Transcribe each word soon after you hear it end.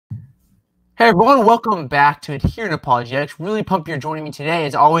Hey everyone, welcome back to Adherent Apologetics. Really pumped you're joining me today.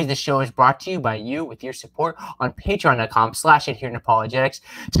 As always, the show is brought to you by you with your support on patreon.com/Adherent Apologetics.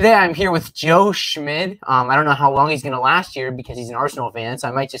 Today I'm here with Joe Schmid. I don't know how long he's going to last here because he's an Arsenal fan, so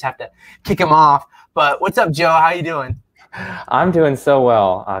I might just have to kick him off. But what's up, Joe? How you doing? I'm doing so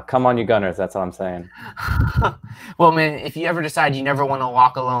well. Come on, you Gunners. That's all I'm saying. Well, man, if you ever decide you never want to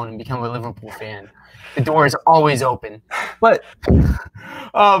walk alone and become a Liverpool fan, the door is always open. But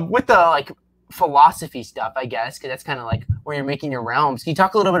with the philosophy stuff, I guess, because that's kind of like where you're making your realms. Can you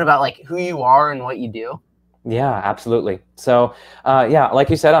talk a little bit about like who you are and what you do? Yeah, absolutely. So, yeah, like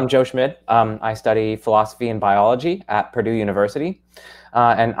you said, I'm Joe Schmid. I study philosophy and biology at Purdue University.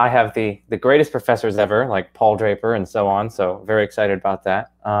 And I have the greatest professors ever, like Paul Draper and so on. So very excited about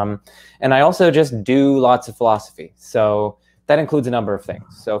that. And I also just do lots of philosophy. So that includes a number of things.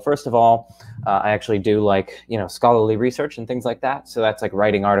 So first of all, I actually do scholarly research and things like that. So that's like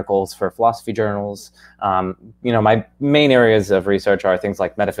writing articles for philosophy journals. My main areas of research are things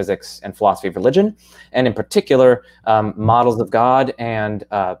like metaphysics and philosophy of religion, and in particular, models of God and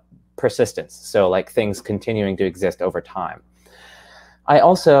persistence. So like things continuing to exist over time. I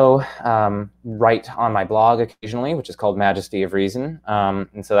also write on my blog occasionally, which is called Majesty of Reason.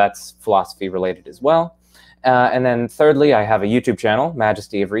 And so that's philosophy related as well. And then thirdly, I have a YouTube channel,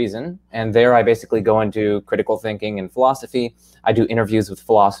 Majesty of Reason, and there I basically go into critical thinking and philosophy. I do interviews with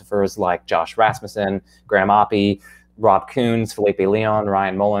philosophers like Josh Rasmussen, Graham Oppy, Rob Koons, Felipe Leon,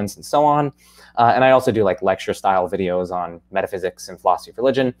 Ryan Mullins, and so on. And I also do like lecture-style videos on metaphysics and philosophy of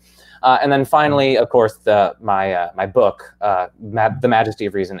religion. And then finally, of course, my book, The Majesty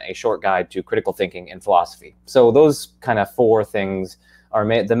of Reason, A Short Guide to Critical Thinking and Philosophy. So those kind of four things are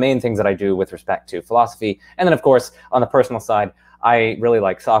the main things that I do with respect to philosophy. And then, of course, on the personal side, I really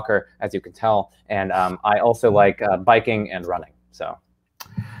like soccer, as you can tell. And I also like biking and running. So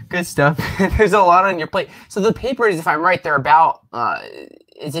good stuff. There's a lot on your plate. So the papers, if I'm right, they're about,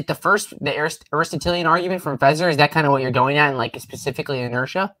 is it the Aristotelian argument from Fezer? Is that kind of what you're going at, and like specifically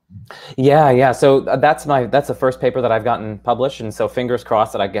inertia? Yeah. So that's the first paper that I've gotten published, and so fingers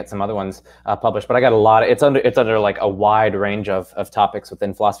crossed that I get some other ones published. But I got a lot. It's under like a wide range of topics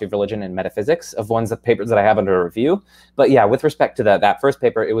within philosophy of religion and metaphysics of papers that I have under review. But yeah, with respect to that first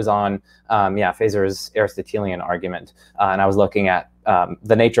paper, it was on Fezer's Aristotelian argument, and I was looking at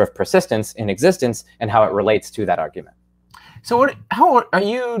the nature of persistence in existence and how it relates to that argument. So how old are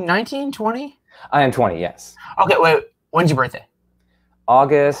you? 19, 20? I am 20, yes. Okay, wait. When's your birthday?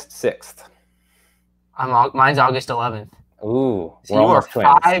 August 6th. Mine's August 11th. Ooh, so you are twins.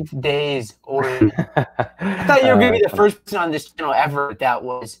 5 days older than me. I thought you were going to be the first person on this channel ever that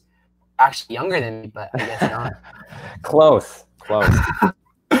was actually younger than me, but I guess not. Close.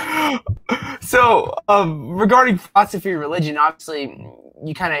 So, regarding philosophy of religion, obviously,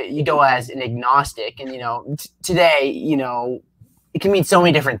 you go as an agnostic, and today, it can mean so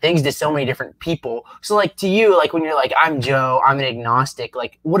many different things to so many different people. So, like to you, like when you're like, I'm Joe, I'm an agnostic.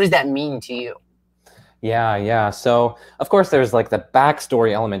 Like, what does that mean to you? Yeah. So, of course, there's like the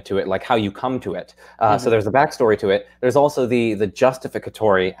backstory element to it, like how you come to it. So there's the backstory to it. There's also the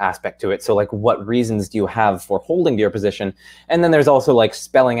justificatory aspect to it. So like what reasons do you have for holding to your position? And then there's also like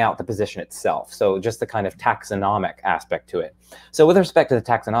spelling out the position itself. So just the kind of taxonomic aspect to it. So with respect to the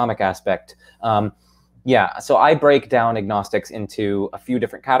taxonomic aspect, so I break down agnostics into a few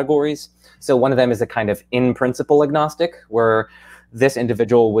different categories. So one of them is a kind of in-principle agnostic, where this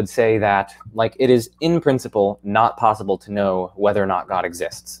individual would say that, like, it is in principle not possible to know whether or not God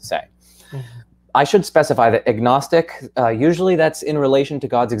exists, say. I should specify that agnostic, usually that's in relation to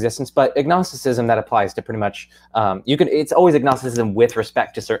God's existence, but agnosticism, that applies to pretty much, it's always agnosticism with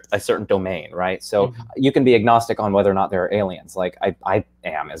respect to a certain domain, right? So you can be agnostic on whether or not there are aliens, like I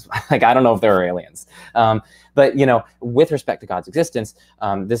am, like, I don't know if there are aliens. But, with respect to God's existence,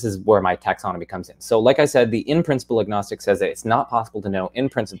 this is where my taxonomy comes in. So like I said, the in-principle agnostic says that it's not possible to know in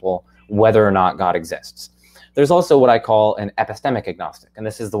principle whether or not God exists. There's also what I call an epistemic agnostic, and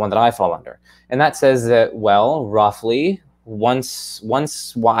this is the one that I fall under. And that says that, well, roughly, once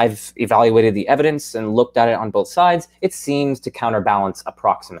I've evaluated the evidence and looked at it on both sides, it seems to counterbalance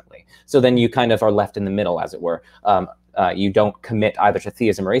approximately. So then you kind of are left in the middle, as it were. You don't commit either to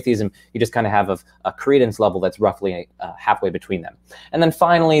theism or atheism. You just kind of have a credence level that's roughly halfway between them. And then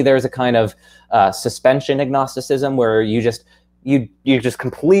finally, there's a kind of suspension agnosticism, where you just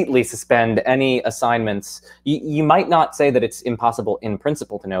completely suspend any assignments. You might not say that it's impossible in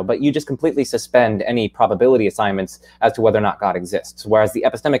principle to know, but you just completely suspend any probability assignments as to whether or not God exists. Whereas the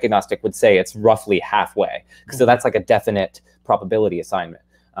epistemic agnostic would say it's roughly halfway. So that's like a definite probability assignment.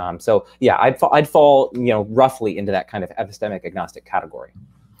 So yeah, I'd fall roughly into that kind of epistemic agnostic category.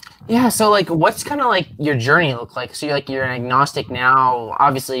 Yeah, so like what's kind of like your journey look like? So you're an agnostic now.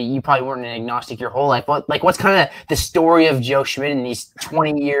 Obviously, you probably weren't an agnostic your whole life. What's kind of the story of Joe Schmid in these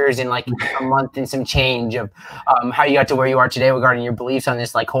 20 years and like a month and some change of how you got to where you are today regarding your beliefs on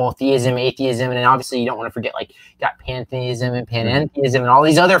this like whole theism, atheism, and then obviously you don't want to forget like you got pantheism and panentheism and all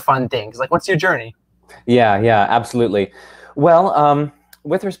these other fun things. Like what's your journey? Yeah, absolutely. Well,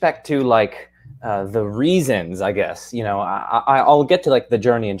 with respect to like the reasons, I guess, you know, I'll get to like the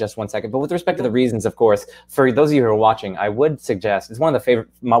journey in just one second. But with respect to the reasons, of course, for those of you who are watching, I would suggest it's one of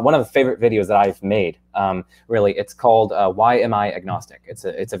the favorite videos that I've made. Really, it's called "Why Am I Agnostic?" It's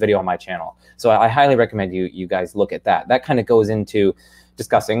a video on my channel, so I highly recommend you guys look at that. That kind of goes into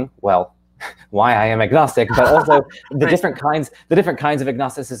discussing, well, why I am agnostic, but also the different kinds of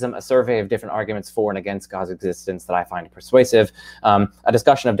agnosticism, a survey of different arguments for and against God's existence that I find persuasive, a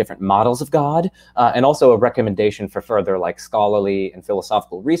discussion of different models of God, and also a recommendation for further like scholarly and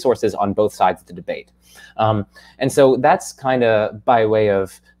philosophical resources on both sides of the debate. And so that's kind of by way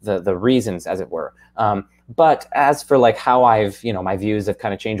of the reasons, as it were. But as for like how I've, you know, my views have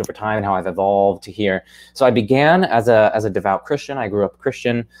kind of changed over time and how I've evolved to here. So I began as a devout Christian. I grew up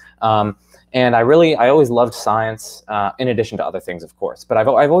Christian. And I always loved science, in addition to other things, of course. But I've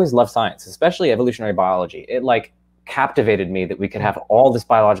always loved science, especially evolutionary biology. It like captivated me that we could have all this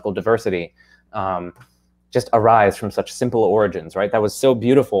biological diversity just arise from such simple origins, right? That was so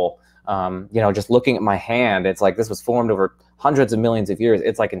beautiful. You know, just looking at my hand, it's like this was formed over hundreds of millions of years.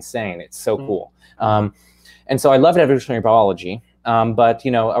 It's like insane. It's so cool. And so I loved evolutionary biology. But,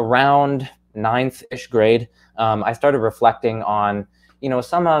 you know, around ninth-ish grade, I started reflecting on, you know,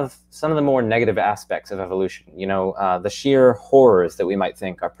 some of the more negative aspects of evolution, you know, the sheer horrors that we might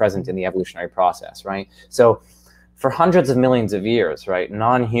think are present in the evolutionary process, right? So for hundreds of millions of years, right,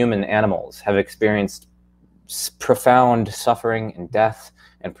 non-human animals have experienced profound suffering and death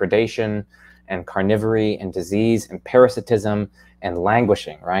and predation and carnivory and disease and parasitism and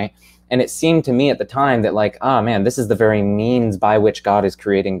languishing, right? And it seemed to me at the time that like, ah, man, this is the very means by which God is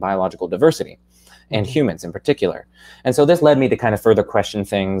creating biological diversity, and humans in particular. And so this led me to kind of further question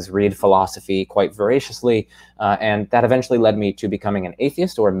things, read philosophy quite voraciously, and that eventually led me to becoming an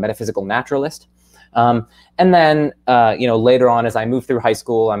atheist or a metaphysical naturalist. And then, you know, later on, as I move through high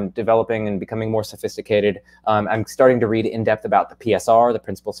school, I'm developing and becoming more sophisticated. I'm starting to read in depth about the PSR, the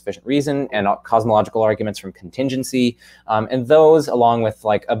principle of sufficient reason, and cosmological arguments from contingency. And those, along with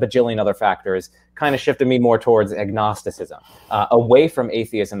like a bajillion other factors, kind of shifted me more towards agnosticism, away from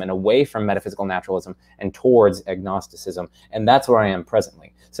atheism and away from metaphysical naturalism and towards agnosticism. And that's where I am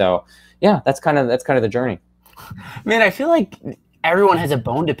presently. So yeah, that's kind of the journey. Man, I feel like everyone has a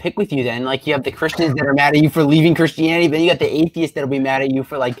bone to pick with you then. Like you have the Christians that are mad at you for leaving Christianity, but you got the atheists that'll be mad at you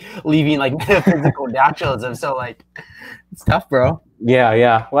for like leaving like metaphysical naturalism. So like it's tough, bro.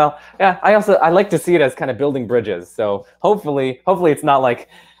 Yeah. Well, yeah, I like to see it as kind of building bridges. So hopefully it's not like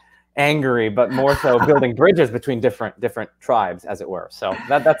angry, but more so building bridges between different tribes, as it were. So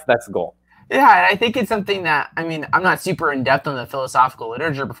that's the goal. Yeah, and I think it's something that, I mean, I'm not super in depth on the philosophical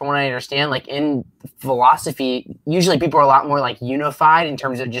literature, but from what I understand, like in philosophy, usually people are a lot more like unified in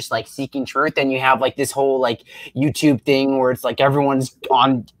terms of just like seeking truth. And you have like this whole like YouTube thing where it's like everyone's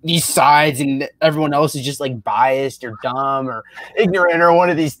on these sides and everyone else is just like biased or dumb or ignorant or one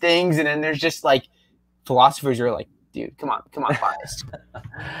of these things. And then there's just like philosophers who are like, dude, come on, biased.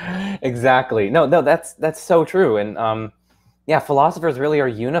 Exactly. No, that's so true. And yeah, philosophers really are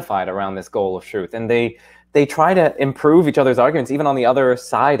unified around this goal of truth, and they try to improve each other's arguments, even on the other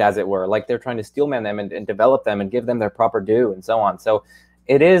side, as it were. Like they're trying to steelman them and develop them and give them their proper due, and so on. So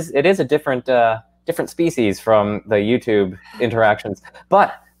it is a different species from the YouTube interactions,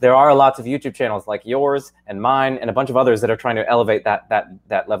 but there are lots of YouTube channels like yours and mine and a bunch of others that are trying to elevate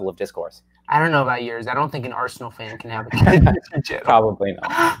that level of discourse. I don't know about yours. I don't think an Arsenal fan can have a YouTube channel. Probably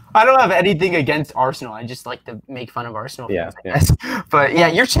not. I don't have anything against Arsenal. I just like to make fun of Arsenal fans, I guess. But yeah,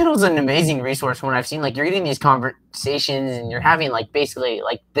 your channel is an amazing resource. When I've seen like you're getting these conversations and you're having like basically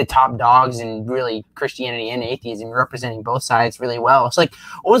like the top dogs in really Christianity and atheism, you're representing both sides really well. It's like,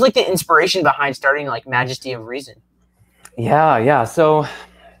 what was like the inspiration behind starting like Majesty of Reason? Yeah. So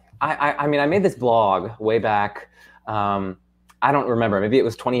I mean, I made this blog way back. I don't remember. Maybe it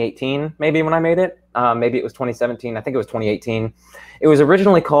was 2018, maybe when I made it. Maybe it was 2017. I think it was 2018. It was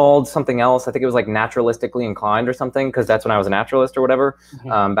originally called something else. I think it was like Naturalistically Inclined or something, because that's when I was a naturalist or whatever,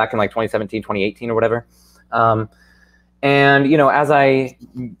 back in like 2017, 2018 or whatever. And, you know, as I,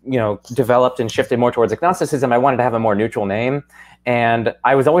 you know, developed and shifted more towards agnosticism, I wanted to have a more neutral name. And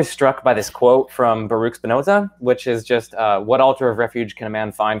I was always struck by this quote from Baruch Spinoza, which is just, what altar of refuge can a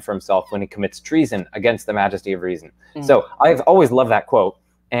man find for himself when he commits treason against the majesty of reason? So I've always loved that quote.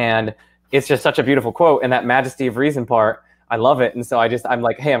 And it's just such a beautiful quote. And that Majesty of Reason part, I love it. And so I'm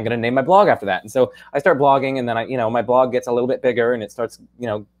like, hey, I'm going to name my blog after that. And so I start blogging, and then my blog gets a little bit bigger, and it starts,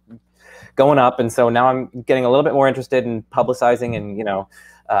 going up. And so now I'm getting a little bit more interested in publicizing and,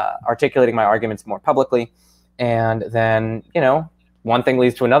 articulating my arguments more publicly. And then, one thing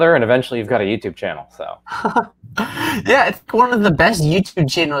leads to another, and eventually you've got a YouTube channel. So yeah, it's one of the best YouTube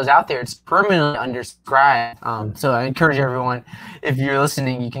channels out there. It's permanently undersubscribed. So I encourage everyone, if you're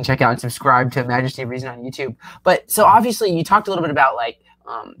listening, you can check out and subscribe to Majesty of Reason on YouTube. But so obviously you talked a little bit about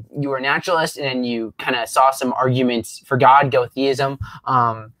you were a naturalist, and then you kind of saw some arguments for God, go theism.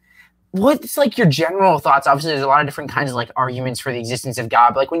 What's your general thoughts? Obviously, there's a lot of different kinds of arguments for the existence of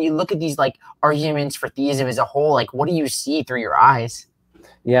God. But when you look at these arguments for theism as a whole, what do you see through your eyes?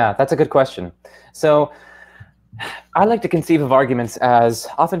 Yeah, that's a good question. So I like to conceive of arguments as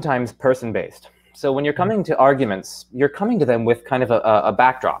oftentimes person-based. So when you're coming to arguments, you're coming to them with kind of a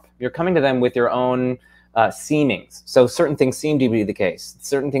backdrop. You're coming to them with your own seemings. So certain things seem to be the case.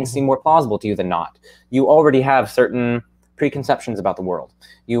 Certain things seem more plausible to you than not. You already have certain preconceptions about the world.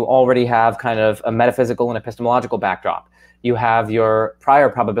 You already have kind of a metaphysical and epistemological backdrop. You have your prior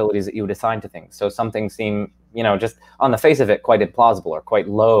probabilities that you would assign to things. So some things seem, just on the face of it, quite implausible or quite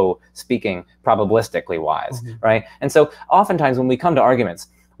low speaking probabilistically wise, right? And so oftentimes when we come to arguments,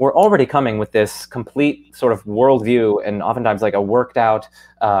 we're already coming with this complete sort of worldview, and oftentimes a worked out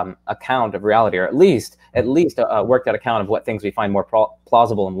account of reality, or at least a worked out account of what things we find more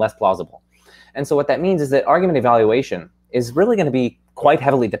plausible and less plausible. And so what that means is that argument evaluation is really going to be quite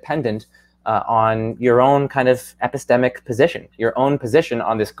heavily dependent on your own kind of epistemic position, your own position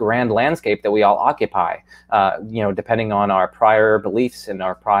on this grand landscape that we all occupy, depending on our prior beliefs and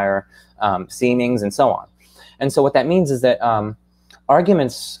our prior seemings and so on. And so what that means is that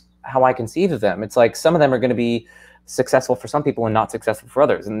arguments, how I conceive of them, it's some of them are going to be successful for some people and not successful for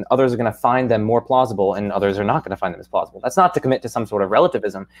others, and others are going to find them more plausible and others are not going to find them as plausible. That's not to commit to some sort of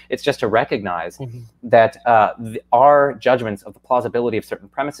relativism. It's just to recognize that our judgments of the plausibility of certain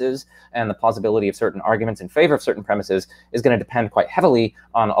premises and the plausibility of certain arguments in favor of certain premises is going to depend quite heavily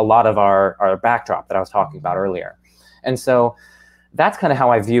on a lot of our backdrop that I was talking about earlier. And so that's kind of how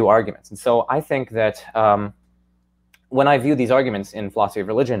I view arguments. And so I think that when I view these arguments in philosophy of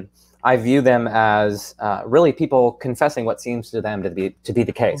religion, I view them as really people confessing what seems to them to be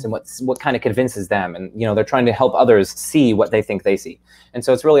the case, and what kind of convinces them, and they're trying to help others see what they think they see. And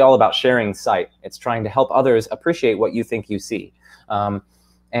so it's really all about sharing sight. It's trying to help others appreciate what you think you see.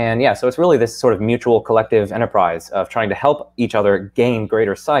 And yeah, so it's really this sort of mutual collective enterprise of trying to help each other gain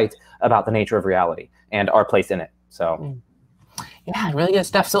greater sight about the nature of reality and our place in it. So. Yeah, really good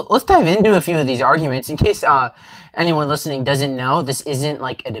stuff. So let's dive into a few of these arguments. In case anyone listening doesn't know, this isn't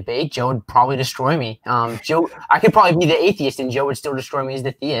a debate. Joe would probably destroy me. I could probably be the atheist, and Joe would still destroy me as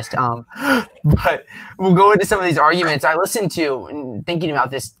the theist. But we'll go into some of these arguments. I listened to, and thinking about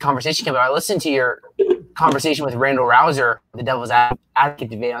this conversation, I listened to your conversation with Randall Rouser, the Devil's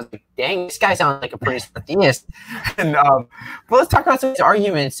Advocate debate. I was like, dang, this guy sounds like a pretty smart theist. And but let's talk about some of these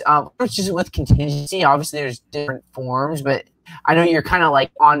arguments. Just with contingency, obviously there's different forms, but I know you're kind of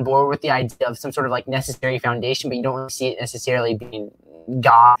on board with the idea of some sort of necessary foundation, but you don't really see it necessarily being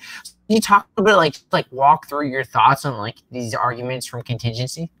God. So can you talk a bit, walk through your thoughts on these arguments from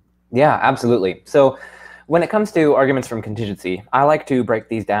contingency? Yeah, absolutely. So when it comes to arguments from contingency, I like to break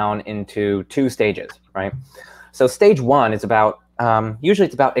these down into two stages, right? So stage one is about, usually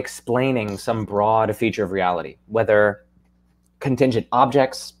it's about explaining some broad feature of reality, whether contingent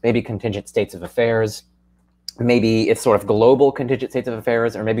objects, maybe contingent states of affairs, maybe it's sort of global contingent states of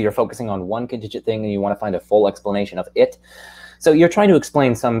affairs, or maybe you're focusing on one contingent thing and you want to find a full explanation of it. So you're trying to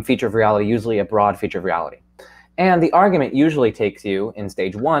explain some feature of reality, usually a broad feature of reality. And the argument usually takes you in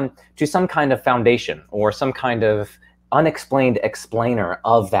stage one to some kind of foundation or some kind of unexplained explainer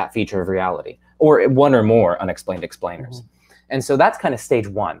of that feature of reality, or one or more unexplained explainers. And so that's kind of stage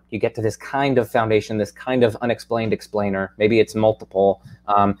one. You get to this kind of foundation, this kind of unexplained explainer. Maybe it's multiple.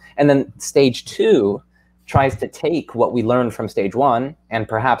 And then stage two tries to take what we learned from stage one, and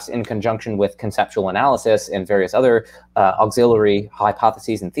perhaps in conjunction with conceptual analysis and various other auxiliary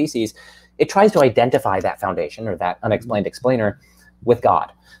hypotheses and theses, it tries to identify that foundation or that unexplained explainer with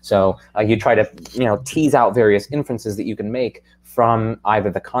God. So you try to tease out various inferences that you can make from either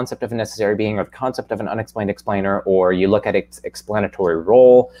the concept of a necessary being or the concept of an unexplained explainer, or you look at its explanatory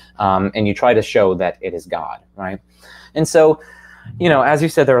role, and you try to show that it is God, right? And so, as you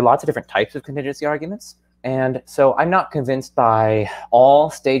said, there are lots of different types of contingency arguments. And so I'm not convinced by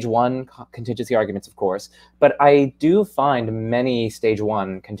all stage one contingency arguments, of course, but I do find many stage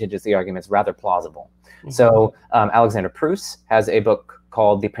one contingency arguments rather plausible. So Alexander Pruss has a book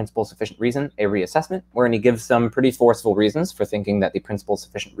called The Principle of Sufficient Reason, a Reassessment, wherein he gives some pretty forceful reasons for thinking that the principle of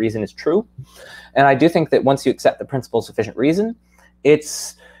sufficient reason is true. And I do think that once you accept the principle of sufficient reason,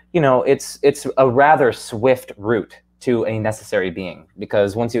 it's a rather swift route to a necessary being,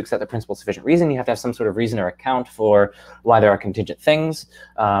 because once you accept the principle of sufficient reason, you have to have some sort of reason or account for why there are contingent things,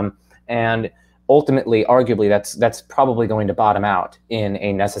 and ultimately, arguably, that's probably going to bottom out in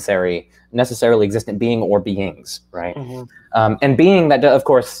a necessarily existent being or beings, right? And being, that, of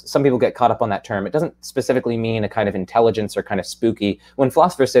course, some people get caught up on that term. It doesn't specifically mean a kind of intelligence or kind of spooky. When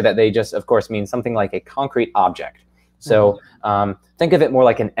philosophers say that, they just, of course, mean something like a concrete object. So think of it more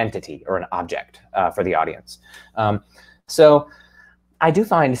like an entity or an object for the audience. So I do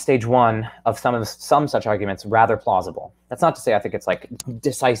find stage one of some such arguments rather plausible. That's not to say I think it's like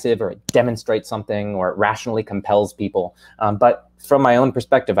decisive or it demonstrates something or it rationally compels people. But from my own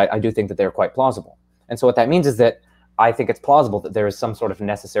perspective, I do think that they're quite plausible. And so what that means is that I think it's plausible that there is some sort of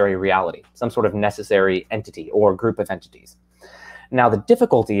necessary reality, some sort of necessary entity or group of entities. Now, the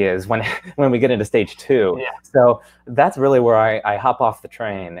difficulty is when we get into stage two. Yeah. So that's really where I hop off the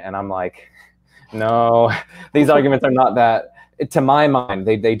train and I'm like, no, these arguments are not that, to my mind,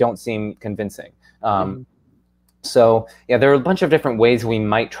 they don't seem convincing. So yeah, there are a bunch of different ways we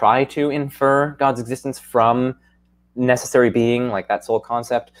might try to infer God's existence from necessary being, like that soul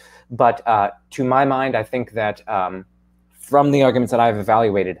concept. But to my mind, I think that from the arguments that I've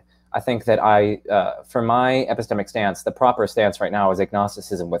evaluated, I think that for my epistemic stance, the proper stance right now is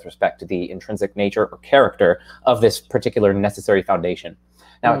agnosticism with respect to the intrinsic nature or character of this particular necessary foundation.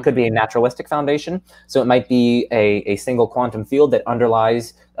 Now, it could be a naturalistic foundation, so it might be a single quantum field that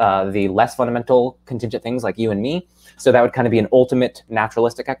underlies the less fundamental contingent things like you and me. So that would kind of be an ultimate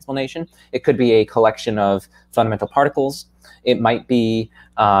naturalistic explanation. It could be a collection of fundamental particles. It might be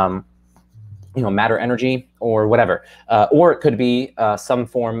matter, energy, or whatever. Or it could be some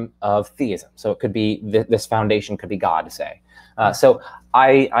form of theism. So it could be, this foundation could be God, say. So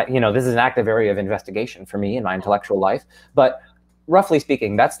this is an active area of investigation for me in my intellectual life. But roughly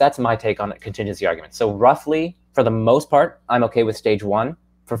speaking, that's my take on contingency arguments. So roughly, for the most part, I'm okay with stage one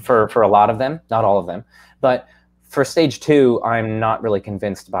for a lot of them, not all of them. But for stage two, I'm not really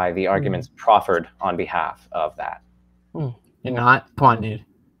convinced by the arguments proffered on behalf of that. You're not? Come on, dude.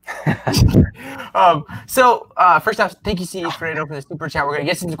 First off, thank you, Steve, for the super chat. We're gonna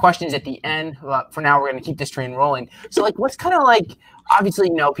get some questions at the end. For now, we're gonna keep this train rolling. So, like, what's kind of like,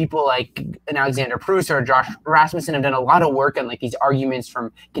 obviously, people like an Alexander Prusa or Josh Rasmussen have done a lot of work on like these arguments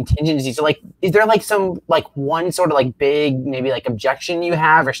from contingency. So, like, is there like some one sort of like big maybe like objection you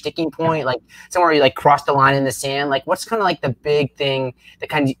have or sticking point, like somewhere you like cross the line in the sand? Like, what's kind of like the big thing that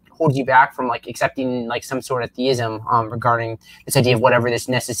kind of holds you back from like accepting like some sort of theism regarding this idea of whatever this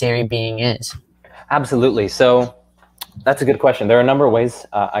necessary being is? Absolutely. So that's a good question. There are a number of ways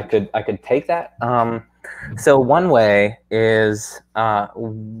I could take that. So one way is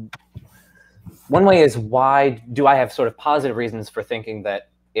why do I have sort of positive reasons for thinking that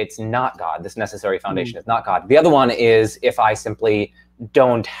it's not God, this necessary foundation is not God. The other one is if I simply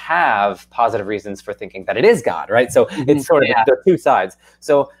don't have positive reasons for thinking that it is God, right? So it's sort of, there are two sides.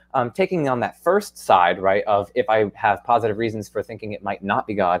 So taking on that first side, right, of if I have positive reasons for thinking it might not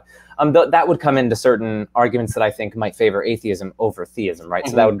be God, that would come into certain arguments that I think might favor atheism over theism, right?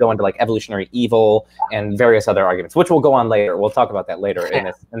 So that would go into like evolutionary evil and various other arguments, which we'll go on later. We'll talk about that later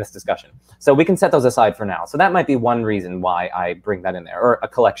in this discussion. So we can set those aside for now. So that might be one reason why I bring that in there, or a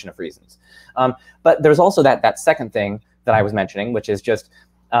collection of reasons. But there's also that second thing that I was mentioning, which is just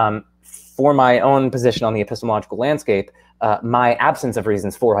for my own position on the epistemological landscape, my absence of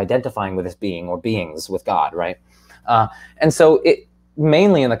reasons for identifying with this being or beings with God, right? And so it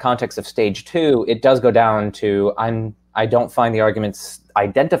mainly in the context of stage two, it does go down to I don't find the arguments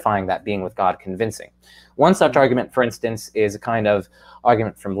identifying that being with God convincing. One such argument, for instance, is a kind of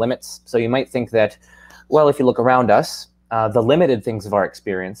argument from limits. So you might think that, well, if you look around us, the limited things of our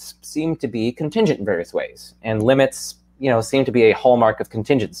experience seem to be contingent in various ways, and limits seem to be a hallmark of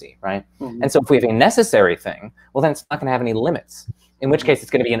contingency, right? And so if we have a necessary thing, well, then it's not going to have any limits, in which case it's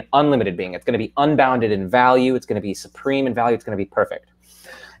going to be an unlimited being. It's going to be unbounded in value. It's going to be supreme in value. It's going to be perfect.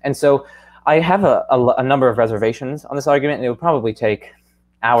 And so I have a number of reservations on this argument, and it would probably take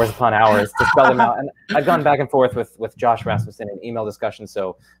hours upon hours to spell them out. And I've gone back and forth with Josh Rasmussen in email discussions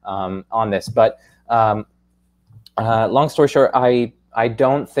on this. But long story short, I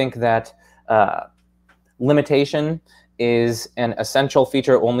don't think that limitation is an essential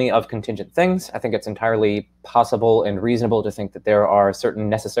feature only of contingent things. I think it's entirely possible and reasonable to think that there are certain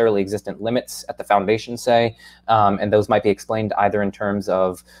necessarily existent limits at the foundation, say, and those might be explained either in terms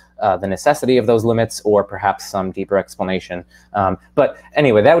of the necessity of those limits or perhaps some deeper explanation. But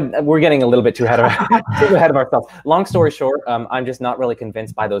anyway, we're getting a little bit too ahead of ourselves. Long story short, I'm just not really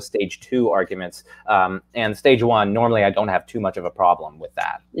convinced by those stage 2 arguments. And stage 1, normally I don't have too much of a problem with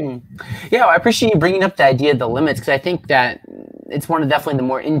that. Yeah, well, I appreciate you bringing up the idea of the limits, because I think that it's one of definitely the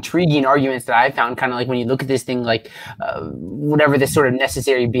more intriguing arguments that I found, kind of like when you look at this thing, like whatever this sort of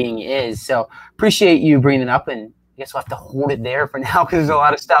necessary being is. So appreciate you bringing it up, and I guess we'll have to hold it there for now because there's a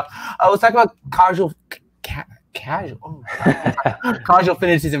lot of stuff. Let's talk about causal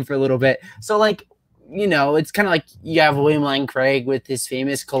Finitism for a little bit. So, like, you know, it's kind of like you have William Lane Craig with his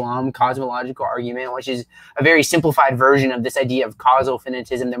famous Coulomb cosmological argument, which is a very simplified version of this idea of causal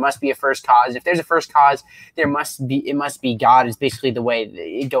Finitism. There must be a first cause. If there's a first cause, it must be God, is basically the way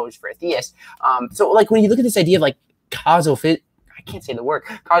it goes for a theist. So, like, when you look at this idea of like I can't say the word,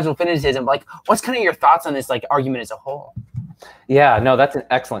 causal Finitism, like, what's kind of your thoughts on this, like, argument as a whole? Yeah, no, that's an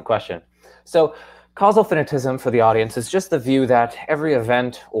excellent question. So causal Finitism, for the audience, is just the view that every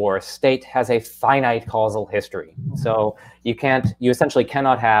event or state has a finite causal history. So you essentially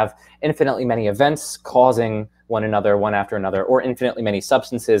cannot have infinitely many events causing one another, one after another, or infinitely many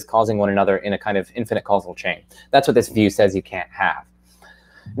substances causing one another in a kind of infinite causal chain. That's what this view says you can't have.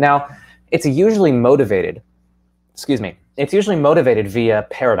 Now, it's usually motivated via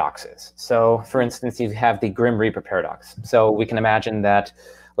paradoxes. So, for instance, you have the Grim Reaper paradox. So we can imagine that,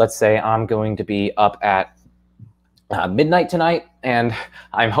 let's say I'm going to be up at midnight tonight, and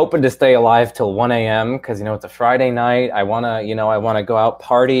I'm hoping to stay alive till 1 a.m. because, you know, it's a Friday night. I want to go out,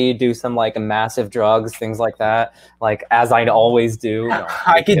 party, do some like massive drugs, things like that, like as I always do. No,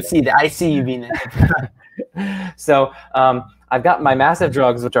 I can see that. I see you being there. So I've got my massive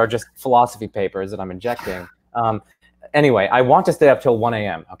drugs, which are just philosophy papers that I'm injecting. Anyway, I want to stay up till 1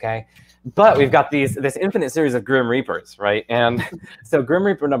 a.m., okay? But we've got this infinite series of Grim Reapers, right? And so Grim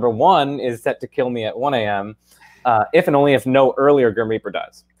Reaper number 1 is set to kill me at 1 a.m. If and only if no earlier Grim Reaper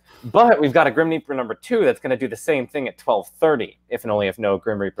does. But we've got a Grim Reaper number 2 that's going to do the same thing at 12:30, if and only if no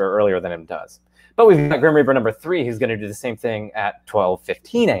Grim Reaper earlier than him does. But we've got Grim Reaper number 3 who's going to do the same thing at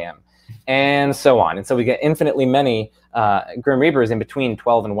 12:15 a.m. and so on. And so we get infinitely many Grim Reapers in between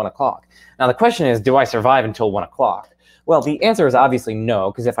 12 and 1 o'clock. Now the question is, do I survive until 1 o'clock? Well, the answer is obviously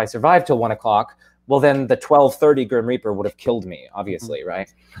no, because if I survive till 1 o'clock, well, then the 12:30 Grim Reaper would have killed me, obviously,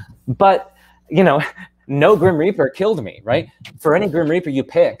 right? But, you know, no Grim Reaper killed me, right? For any Grim Reaper you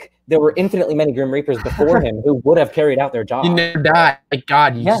pick, there were infinitely many Grim Reapers before him who would have carried out their job. You never die. Like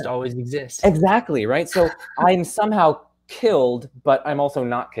God, you just always exist. Exactly, right? So I'm somehow killed, but I'm also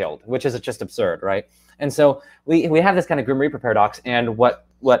not killed, which is just absurd, right? And so we have this kind of Grim Reaper paradox, and what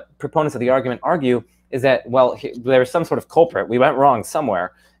proponents of the argument argue is that, well, there's some sort of culprit. We went wrong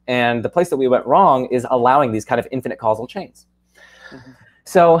somewhere, and the place that we went wrong is allowing these kind of infinite causal chains.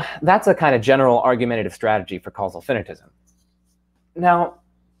 So that's a kind of general argumentative strategy for causal Finitism. Now,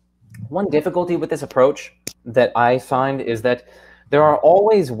 one difficulty with this approach that I find is that there are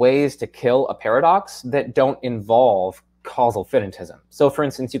always ways to kill a paradox that don't involve causal Finitism. So for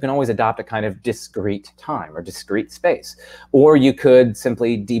instance, you can always adopt a kind of discrete time or discrete space, or you could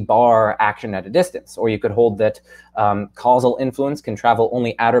simply debar action at a distance, or you could hold that causal influence can travel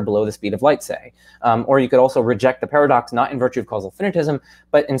only at or below the speed of light, say. Or you could also reject the paradox not in virtue of causal Finitism,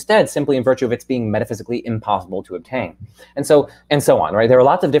 but instead simply in virtue of its being metaphysically impossible to obtain. And so on, right? There are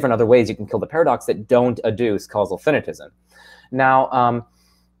lots of different other ways you can kill the paradox that don't adduce causal Finitism. Now,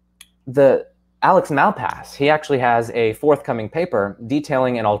 Alex Malpass, he actually has a forthcoming paper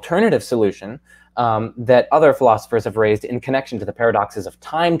detailing an alternative solution that other philosophers have raised in connection to the paradoxes of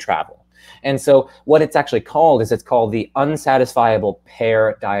time travel. And so what it's actually called is it's called the unsatisfiable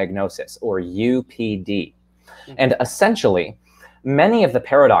pair diagnosis, or UPD. And essentially, many of the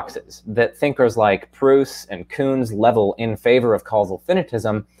paradoxes that thinkers like Proust and Kuhn's level in favor of causal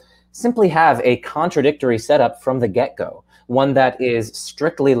Finitism simply have a contradictory setup from the get-go, one that is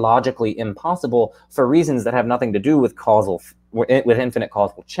strictly logically impossible for reasons that have nothing to do with infinite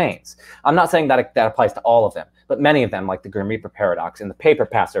causal chains. I'm not saying that that applies to all of them, but many of them, like the Grim Reaper paradox and the paper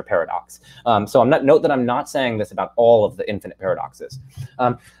passer paradox. So note that I'm not saying this about all of the infinite paradoxes.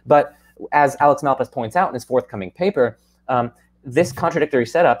 But as Alex Malpass points out in his forthcoming paper, this contradictory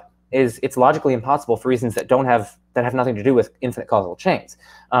setup it's logically impossible for reasons that have nothing to do with infinite causal chains.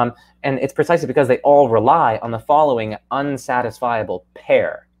 And it's precisely because they all rely on the following unsatisfiable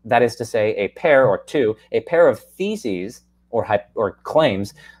pair. That is to say, a pair or two, a pair of theses or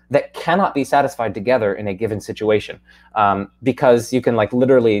claims that cannot be satisfied together in a given situation, because you can like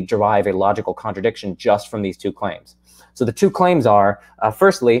literally derive a logical contradiction just from these two claims. So the two claims are,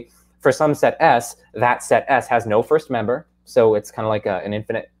 firstly, for some set S, that set S has no first member, so it's kind of like an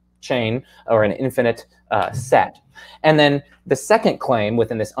infinite chain or an infinite set. And then the second claim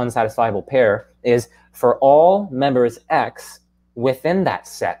within this unsatisfiable pair is for all members X within that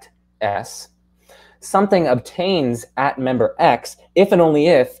set S, something obtains at member X if and only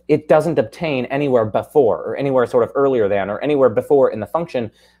if it doesn't obtain anywhere before, or anywhere sort of earlier than, or anywhere before in the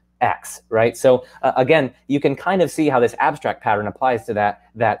function X, right? So again, you can kind of see how this abstract pattern applies to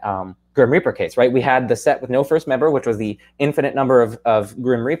that Grim Reaper case, right? We had the set with no first member, which was the infinite number of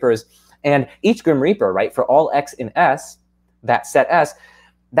Grim Reapers, and each Grim Reaper, right, for all X in S, that set S,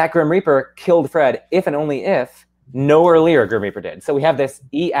 that Grim Reaper killed Fred if and only if no earlier Grim Reaper did. So we have this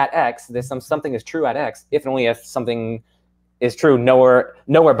E at X, this something is true at X, if and only if something is true nowhere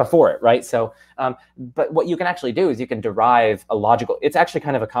before it, right? So, but what you can actually do is you can derive a logical, it's actually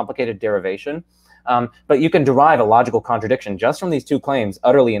kind of a complicated derivation, but you can derive a logical contradiction just from these two claims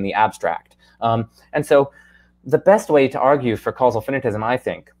utterly in the abstract. And so the best way to argue for causal finitism, I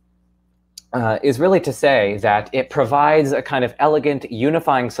think, is really to say that it provides a kind of elegant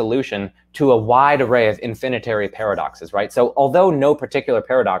unifying solution to a wide array of infinitary paradoxes, right? So although no particular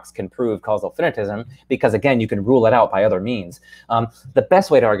paradox can prove causal finitism, because again, you can rule it out by other means, the best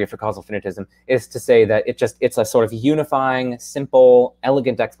way to argue for causal finitism is to say that it's a sort of unifying, simple,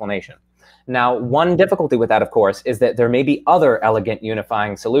 elegant explanation. Now, one difficulty with that, of course, is that there may be other elegant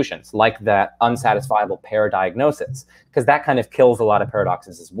unifying solutions, like that unsatisfiable pair diagnosis, because that kind of kills a lot of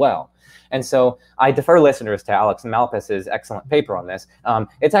paradoxes as well. And so I defer listeners to Alex Malpass's excellent paper on this.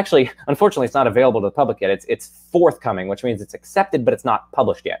 It's actually, unfortunately, it's not available to the public yet. It's forthcoming, which means it's accepted, but it's not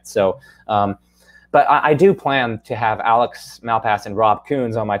published yet. So, but I do plan to have Alex Malpass and Rob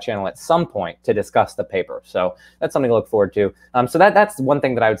Coons on my channel at some point to discuss the paper. So that's something to look forward to. So that's one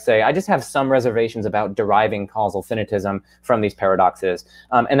thing that I would say. I just have some reservations about deriving causal finitism from these paradoxes.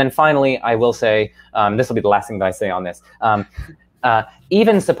 And then finally, I will say, this will be the last thing that I say on this.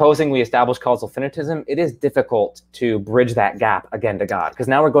 Even supposing we establish causal finitism, it is difficult to bridge that gap again to God, because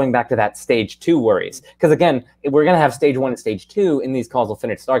now we're going back to that stage 2 worries. Because again, we're going to have stage 1 and stage 2 in these causal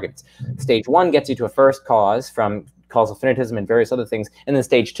finitist arguments. Stage 1 gets you to a first cause from causal finitism and various other things, and then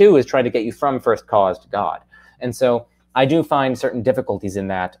stage 2 is trying to get you from first cause to God. And so I do find certain difficulties in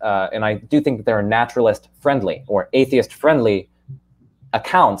that, and I do think that there are naturalist-friendly or atheist-friendly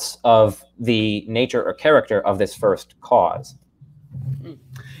accounts of the nature or character of this first cause.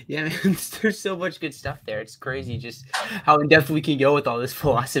 Yeah, man, there's so much good stuff there. It's crazy just how in depth we can go with all this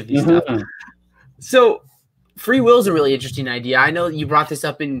philosophy stuff. So free will is a really interesting idea. I know you brought this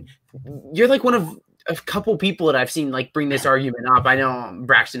up, and you're like one of a couple people that I've seen like bring this argument up. I know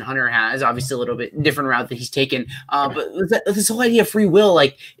Braxton Hunter has obviously a little bit different route that he's taken, but this whole idea of free will,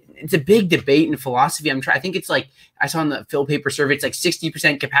 like, it's a big debate in philosophy. I think it's like, I saw in the Phil paper survey, it's like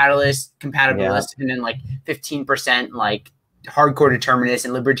 60% compatibilist, and then like 15% like hardcore determinists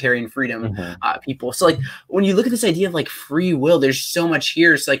and libertarian freedom people. So like when you look at this idea of like free will, there's so much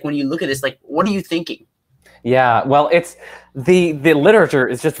here. So like when you look at this, like, what are you thinking? Yeah, well, it's the literature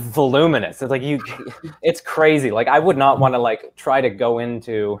is just voluminous. It's like it's crazy. Like I would not want to like try to go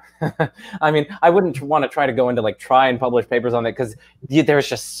into I mean, I wouldn't want to try to go into like try and publish papers on it, because there's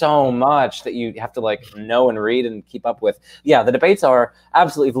just so much that you have to like know and read and keep up with. Yeah, the debates are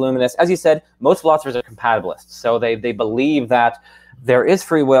absolutely voluminous. As you said, most philosophers are compatibilists. So they believe that there is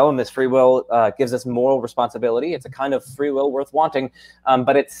free will, and this free will gives us moral responsibility. It's a kind of free will worth wanting,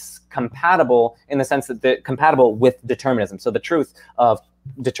 but it's compatible in the sense that it's compatible with determinism. So the truth of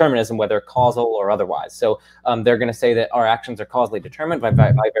determinism, whether causal or otherwise. So they're going to say that our actions are causally determined by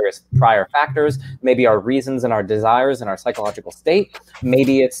various prior factors, maybe our reasons and our desires and our psychological state.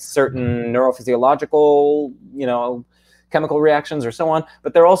 Maybe it's certain neurophysiological, chemical reactions or so on,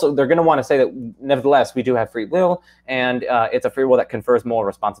 but they're going to want to say that nevertheless we do have free will, and it's a free will that confers moral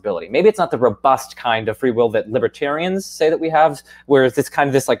responsibility. Maybe it's not the robust kind of free will that libertarians say that we have, where it's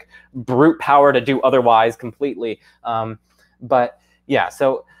this like brute power to do otherwise completely. But yeah,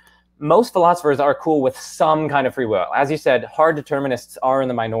 so most philosophers are cool with some kind of free will. As you said, hard determinists are in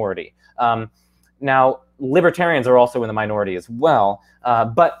the minority. Now, libertarians are also in the minority as well,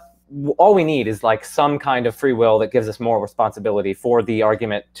 but all we need is like some kind of free will that gives us moral responsibility for the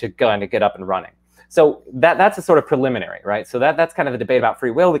argument to kind of get up and running. So that's a sort of preliminary, right? So that's kind of the debate about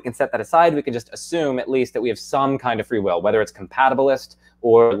free will. We can set that aside. We can just assume at least that we have some kind of free will, whether it's compatibilist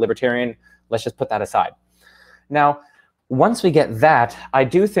or libertarian. Let's just put that aside. Now, Once we get that, I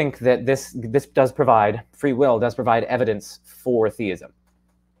do think that this does provide, free will does provide evidence for theism.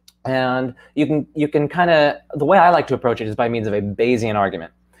 And you can kind of, the way I like to approach it is by means of a Bayesian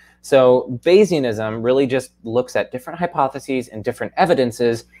argument. So Bayesianism really just looks at different hypotheses and different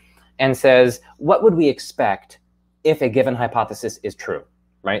evidences and says, what would we expect if a given hypothesis is true,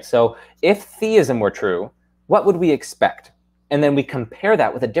 right? So if theism were true, what would we expect? And then we compare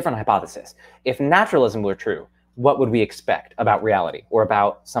that with a different hypothesis. If naturalism were true, what would we expect about reality or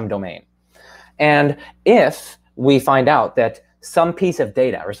about some domain? And if we find out that some piece of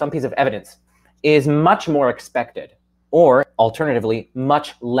data or some piece of evidence is much more expected, or alternatively,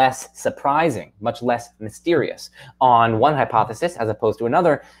 much less surprising, much less mysterious on one hypothesis as opposed to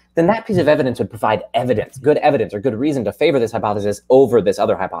another, then that piece of evidence would provide good evidence or good reason to favor this hypothesis over this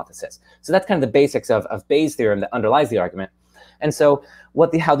other hypothesis. So that's kind of the basics of Bayes' theorem that underlies the argument. And so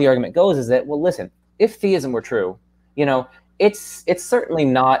how the argument goes is that, well, listen, if theism were true, it's certainly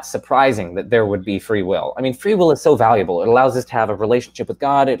not surprising that there would be free will. I mean, free will is so valuable. It allows us to have a relationship with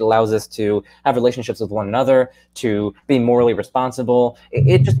God. It allows us to have relationships with one another, to be morally responsible.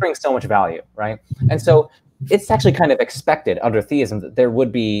 It just brings so much value, right? And so it's actually kind of expected under theism that there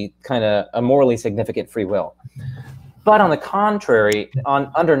would be kind of a morally significant free will. But on the contrary,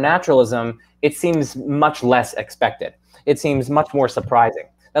 under naturalism, it seems much less expected. It seems much more surprising.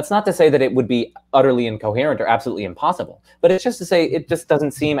 That's not to say that it would be utterly incoherent or absolutely impossible, but it's just to say it just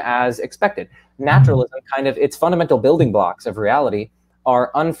doesn't seem as expected. Naturalism, kind of its fundamental building blocks of reality are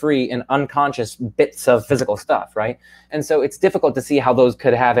unfree and unconscious bits of physical stuff, right? And so it's difficult to see how those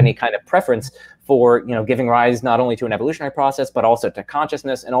could have any kind of preference for, giving rise not only to an evolutionary process, but also to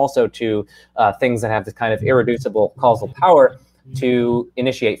consciousness and also to things that have this kind of irreducible causal power to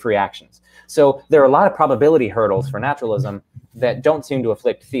initiate free actions. So there are a lot of probability hurdles for naturalism that don't seem to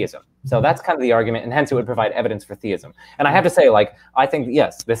afflict theism. So that's kind of the argument, and hence it would provide evidence for theism. And I have to say, I think,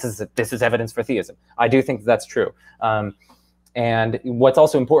 yes, this is evidence for theism. I do think that's true. And what's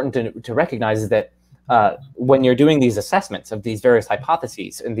also important to recognize is that when you're doing these assessments of these various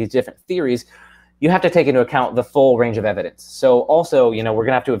hypotheses and these different theories, you have to take into account the full range of evidence. So also, we're going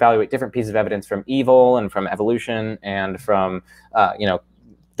to have to evaluate different pieces of evidence from evil and from evolution and from,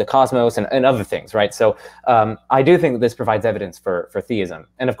 the cosmos and other things, right? So I do think that this provides evidence for theism.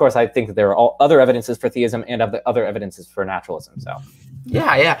 And of course, I think that there are all other evidences for theism and other evidences for naturalism. So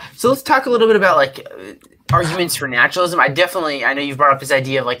yeah. So let's talk a little bit about arguments for naturalism. I know you've brought up this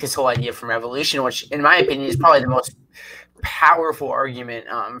idea of this whole idea from evolution, which in my opinion is probably the most powerful argument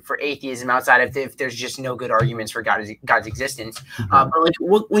for atheism outside of if there's just no good arguments for God's existence. But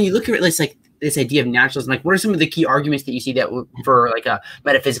when you look at it, this idea of naturalism, what are some of the key arguments that you see that for a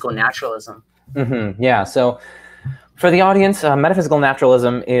metaphysical naturalism? Yeah. So for the audience, metaphysical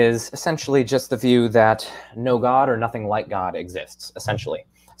naturalism is essentially just the view that no God or nothing like God exists, essentially.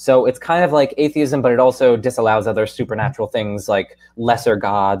 So it's kind of like atheism, but it also disallows other supernatural things like lesser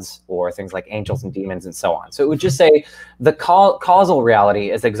gods or things like angels and demons and so on. So it would just say the causal reality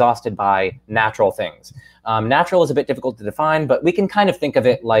is exhausted by natural things. Natural is a bit difficult to define, but we can kind of think of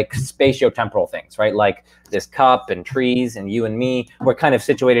it like spatiotemporal things, right? Like this cup and trees and you and me. We're kind of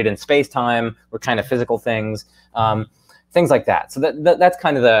situated in space-time. We're kind of physical things, things like that. So that's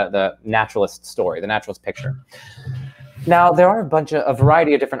kind of the naturalist story, the naturalist picture. Now, there are a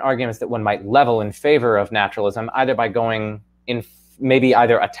variety of different arguments that one might level in favor of naturalism, either by going in maybe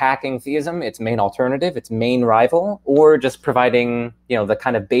either attacking theism, its main alternative, its main rival, or just providing, the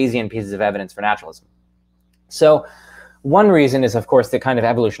kind of Bayesian pieces of evidence for naturalism. So one reason is, of course, the kind of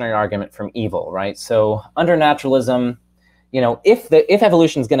evolutionary argument from evil, right? So under naturalism, if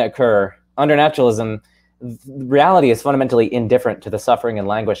evolution is going to occur under naturalism, reality is fundamentally indifferent to the suffering and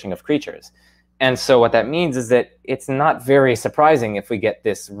languishing of creatures. And so what that means is that it's not very surprising if we get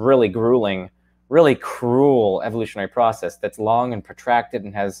this really grueling, really cruel evolutionary process that's long and protracted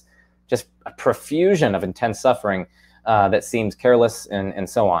and has just a profusion of intense suffering that seems careless and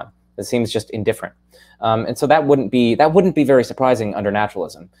so on. It seems just indifferent. And so that wouldn't be very surprising under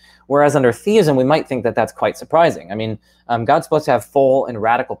naturalism. Whereas under theism, we might think that that's quite surprising. I mean, God's supposed to have full and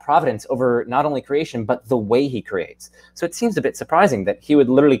radical providence over not only creation, but the way he creates. So it seems a bit surprising that he would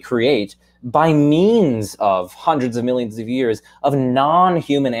literally create by means of hundreds of millions of years of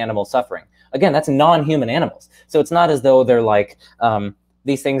non-human animal suffering. Again, that's non-human animals. So it's not as though they're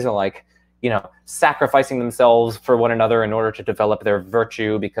these things are sacrificing themselves for one another in order to develop their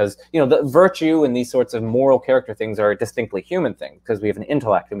virtue, because, the virtue and these sorts of moral character things are a distinctly human thing because we have an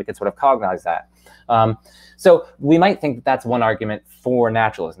intellect and we can sort of cognize that. So we might think that that's one argument for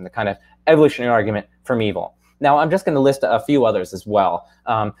naturalism, the kind of evolutionary argument from evil. Now, I'm just going to list a few others as well.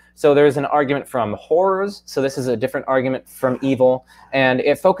 So there's an argument from horrors. So this is a different argument from evil, and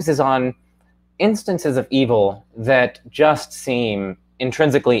it focuses on instances of evil that just seem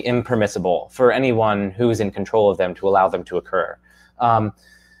intrinsically impermissible for anyone who's in control of them to allow them to occur.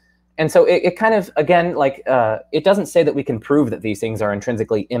 And so it kind of, again, like, it doesn't say that we can prove that these things are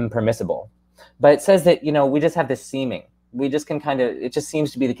intrinsically impermissible, but it says that, you know, we just have this seeming. We just can kind of, it just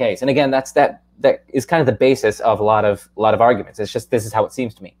seems to be the case. And again, that is kind of the basis of a lot of arguments. It's just, this is how it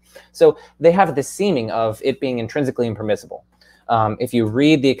seems to me. So they have this seeming of it being intrinsically impermissible. If you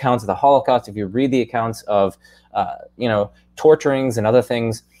read the accounts of the Holocaust, if you read the accounts of, you know, torturings and other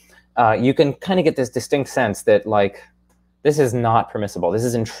things, you can kind of get this distinct sense that, like, this is not permissible. This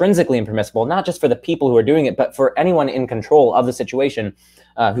is intrinsically impermissible, not just for the people who are doing it, but for anyone in control of the situation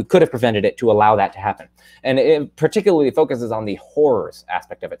who could have prevented it to allow that to happen. And it particularly focuses on the horrors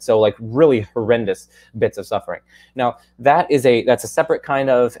aspect of it. So, like, really horrendous bits of suffering. Now, that's a separate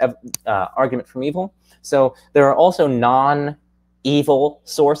kind of argument from evil. So there are also non-evil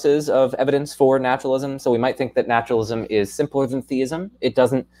sources of evidence for naturalism. So we might think that naturalism is simpler than theism. It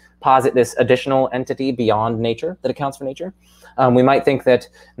doesn't posit this additional entity beyond nature that accounts for nature. We might think that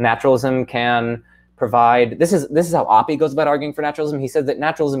naturalism can provide, this is how Oppie goes about arguing for naturalism. He says that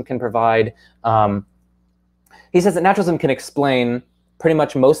naturalism can provide, he says that naturalism can explain pretty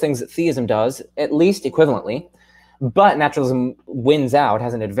much most things that theism does, at least equivalently, but naturalism wins out,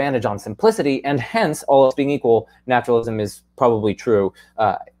 has an advantage on simplicity, and hence, all else being equal, naturalism is probably true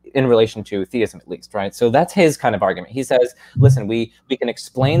in relation to theism, at least, right? So that's his kind of argument. He says, listen, we can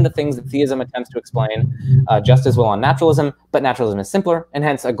explain the things that theism attempts to explain just as well on naturalism, but naturalism is simpler, and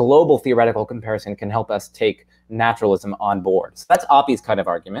hence a global theoretical comparison can help us take naturalism on board. So that's Oppie's kind of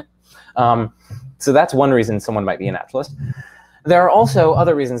argument. So that's one reason someone might be a naturalist. There are also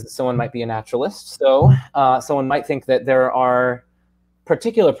other reasons that someone might be a naturalist. So someone might think that there are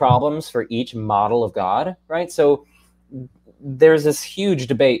particular problems for each model of God, right? So there's this huge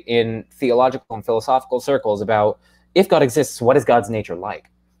debate in theological and philosophical circles about, if God exists, what is God's nature like?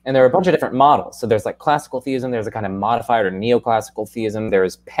 And there are a bunch of different models. So there's like classical theism, there's a kind of modified or neoclassical theism,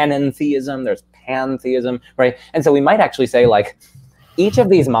 there's pennitheism, there's pantheism, right? And so we might actually say, like, each of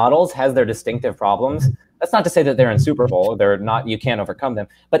these models has their distinctive problems. That's not to say that they're insuperable, they're not, you can't overcome them,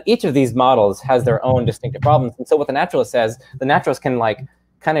 but each of these models has their own distinctive problems. And so what the naturalist says, the naturalist can, like,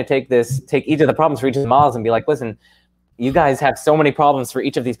 kind of take each of the problems for each of the models and be like, listen, you guys have so many problems for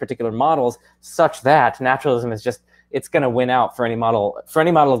each of these particular models, such that naturalism is just, it's going to win out for any model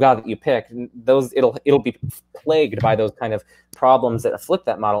of God that you pick. Those, it'll be plagued by those kind of problems that afflict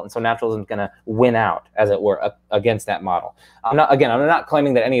that model, and so naturalism is going to win out, as it were, against that model. I'm not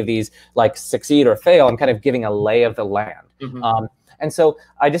claiming that any of these, like, succeed or fail. I'm kind of giving a lay of the land. Mm-hmm. And so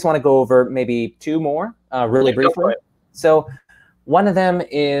I just want to go over maybe two more really briefly. So one of them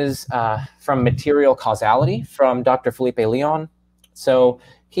is from Material Causality from Dr. Felipe Leon. So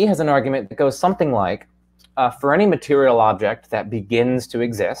he has an argument that goes something like, for any material object that begins to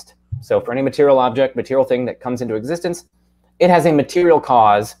exist, so for any material object, material thing that comes into existence, it has a material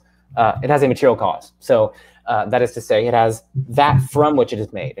cause. So that is to say, it has that from which it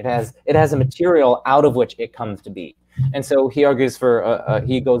is made. It has a material out of which it comes to be. And so he argues for,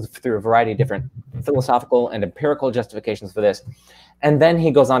 he goes through a variety of different philosophical and empirical justifications for this. And then he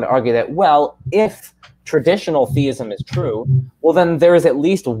goes on to argue that, well, if traditional theism is true, well, then there is at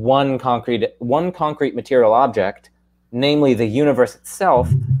least one concrete material object, namely the universe itself,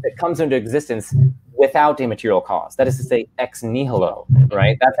 that comes into existence without a material cause. That is to say, ex nihilo,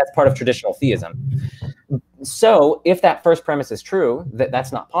 right? That's part of traditional theism. So if that first premise is true, that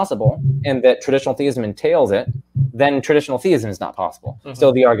that's not possible, and that traditional theism entails it, then traditional theism is not possible. Mm-hmm.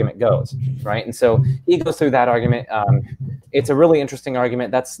 So the argument goes, right? And so he goes through that argument. It's a really interesting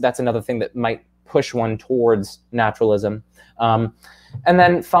argument. That's another thing that might push one towards naturalism. And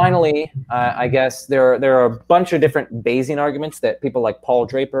then finally, I guess there are a bunch of different Bayesian arguments that people like Paul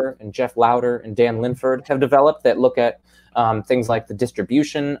Draper and Jeff Lauder and Dan Linford have developed that look at things like the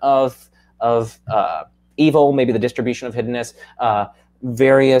distribution of evil, maybe the distribution of hiddenness,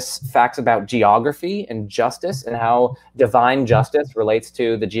 various facts about geography and justice, and how divine justice relates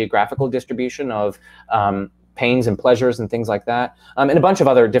to the geographical distribution of pains and pleasures and things like that, and a bunch of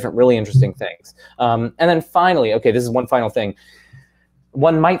other different really interesting things. And then finally, okay, this is one final thing.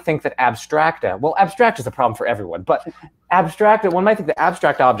 One might think that abstracta, well, abstract is a problem for everyone, but abstracta, one might think that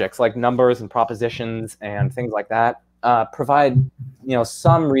abstract objects like numbers and propositions and things like that provide, you know,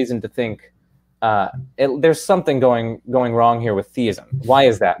 some reason to think there's something going wrong here with theism. Why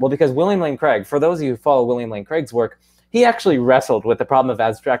is that? Well, because William Lane Craig, for those of you who follow William Lane Craig's work, he actually wrestled with the problem of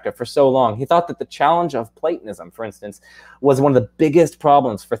abstracta for so long. He thought that the challenge of Platonism, for instance, was one of the biggest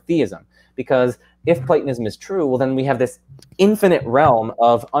problems for theism, because if Platonism is true, well, then we have this infinite realm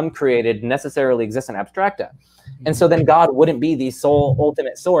of uncreated, necessarily existent abstracta. And so then God wouldn't be the sole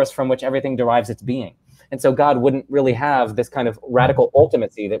ultimate source from which everything derives its being. And so God wouldn't really have this kind of radical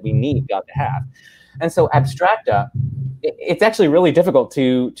ultimacy that we need God to have. And so abstracta, it's actually really difficult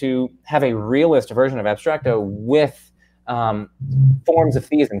to have a realist version of abstracta with forms of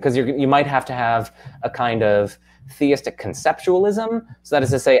theism, because you might have to have a kind of theistic conceptualism. So that is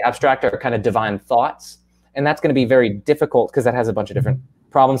to say, abstracta are kind of divine thoughts. And that's going to be very difficult because that has a bunch of different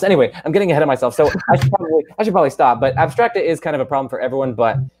problems. Anyway, I'm getting ahead of myself, so I should probably stop. But abstracta is kind of a problem for everyone,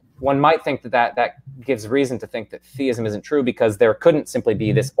 but one might think that gives reason to think that theism isn't true, because there couldn't simply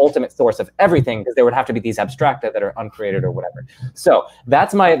be this ultimate source of everything, because there would have to be these abstracta that are uncreated or whatever. So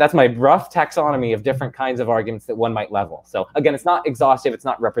that's my rough taxonomy of different kinds of arguments that one might level. So again, it's not exhaustive, it's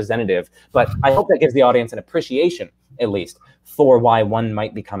not representative, but I hope that gives the audience an appreciation, at least, for why one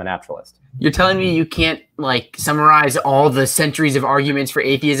might become a naturalist. You're telling me you can't like summarize all the centuries of arguments for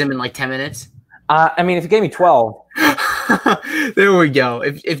atheism in like 10 minutes? I mean, if you gave me 12. There we go.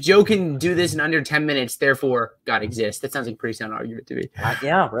 If Joe can do this in under 10 minutes, therefore God exists. That sounds like a pretty sound argument to me.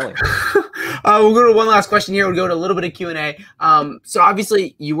 Yeah, really. We'll go to one last question here. We'll go to a little bit of Q&A. So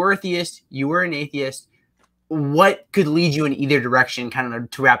obviously you were a theist, you were an atheist. What could lead you in either direction, kind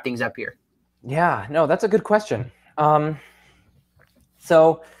of to wrap things up here? Yeah, no, that's a good question.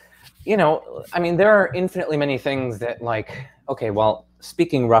 So, you know, I mean, there are infinitely many things that, like, okay, well,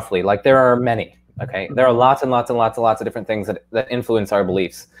 speaking roughly, like there are many. Okay, there are lots and lots and lots and lots of different things that influence our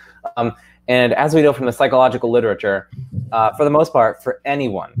beliefs. And as we know from the psychological literature, for the most part, for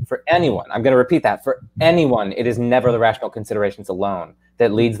anyone, I'm going to repeat that, for anyone, it is never the rational considerations alone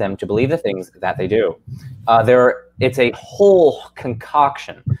that leads them to believe the things that they do. It's a whole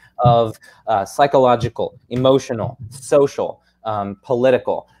concoction of psychological, emotional, social,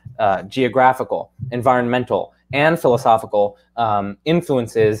 political, geographical, environmental, and philosophical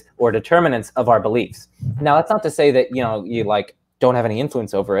influences or determinants of our beliefs. Now, that's not to say that, you know, you like don't have any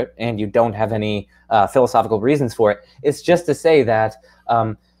influence over it and you don't have any philosophical reasons for it. It's just to say that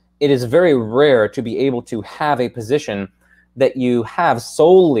it is very rare to be able to have a position that you have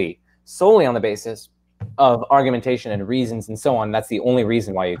solely on the basis of argumentation and reasons and so on. That's the only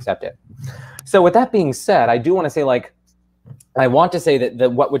reason why you accept it. So with that being said, I do want to say, like, I want to say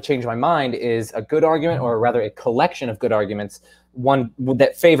that what would change my mind is a good argument, or rather a collection of good arguments,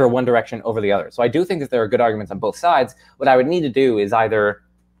 that favor one direction over the other. So I do think that there are good arguments on both sides. What I would need to do is either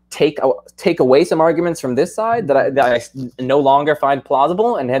take away some arguments from this side that I no longer find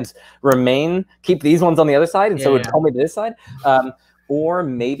plausible, and hence keep these ones on the other side, and so it would tell me to this side. Or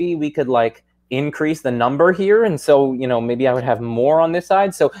maybe we could like increase the number here, and so, you know, maybe I would have more on this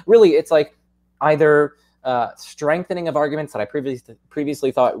side. So really, it's like either strengthening of arguments that I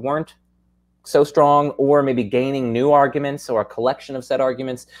previously thought weren't so strong, or maybe gaining new arguments or a collection of said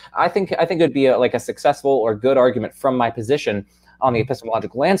arguments. I think it would be like a successful or good argument from my position on the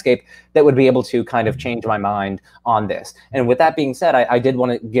epistemological landscape that would be able to kind of change my mind on this. And with that being said, I did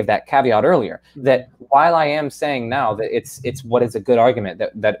want to give that caveat earlier, that while I am saying now that it's what is a good argument,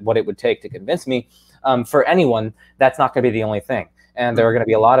 that what it would take to convince me, for anyone, that's not going to be the only thing. And there are going to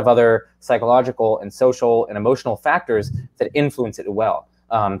be a lot of other psychological and social and emotional factors that influence it well.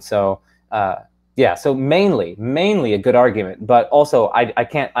 Yeah, so mainly a good argument, but also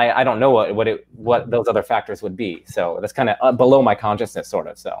I don't know what those other factors would be. So that's kind of below my consciousness, sort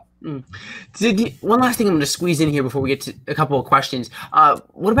of. So one last thing I'm going to squeeze in here before we get to a couple of questions.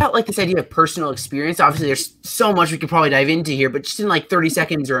 What about like this idea of personal experience? Obviously, there's so much we could probably dive into here, but just in like 30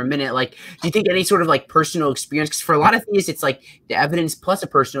 seconds or a minute, like, do you think any sort of like personal experience? Because for a lot of theists, it's like the evidence plus a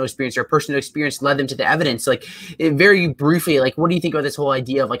personal experience, or a personal experience led them to the evidence. Like, very briefly, like, what do you think about this whole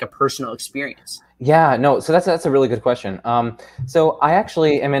idea of like a personal experience? Yeah, no, so that's a really good question. So I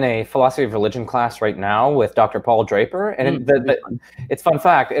actually am in a philosophy of religion class right now with Dr. Paul Draper, and it's fun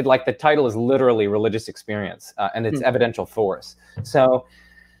fact, like the title is literally religious experience, and it's evidential force. So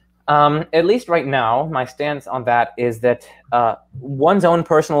at least right now, my stance on that is that one's own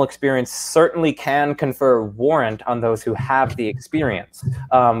personal experience certainly can confer warrant on those who have the experience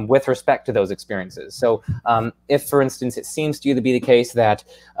with respect to those experiences. So if, for instance, it seems to you to be the case that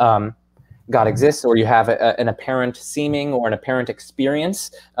God exists, or you have an apparent seeming or an apparent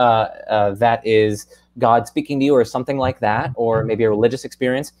experience that is God speaking to you, or something like that, or maybe a religious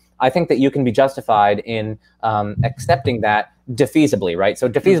experience, I think that you can be justified in accepting that defeasibly, right? So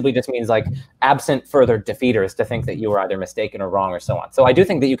defeasibly just means like absent further defeaters to think that you were either mistaken or wrong or so on. So I do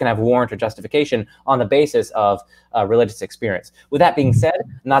think that you can have warrant or justification on the basis of religious experience. With that being said,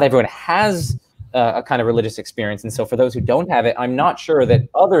 not everyone has a kind of religious experience. And so for those who don't have it, I'm not sure that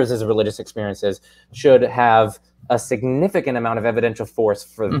others as religious experiences should have a significant amount of evidential force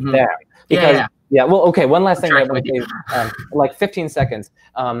for them. Because, well, okay, one last thing I want to say, like 15 seconds.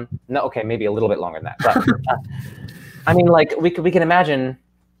 No, okay, maybe a little bit longer than that. But I mean, like we can imagine,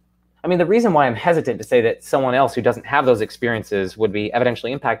 I mean, the reason why I'm hesitant to say that someone else who doesn't have those experiences would be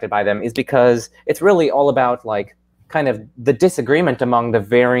evidentially impacted by them is because it's really all about like kind of the disagreement among the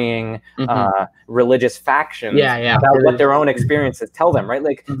varying religious factions about what their own experiences tell them, right?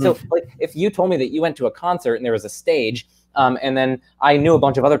 Like, so like if you told me that you went to a concert and there was a stage, and then I knew a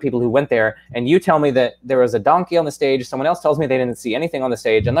bunch of other people who went there, and you tell me that there was a donkey on the stage, someone else tells me they didn't see anything on the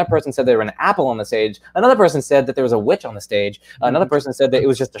stage, another person said there was an apple on the stage, another person said that there was a witch on the stage, another person said that it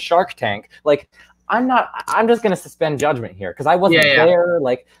was just a shark tank. Like, I'm just going to suspend judgment here because I wasn't there.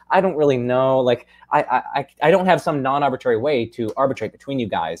 Like, I don't really know. Like, I don't have some non-arbitrary way to arbitrate between you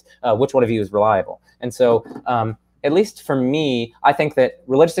guys, which one of you is reliable. And so, at least for me, I think that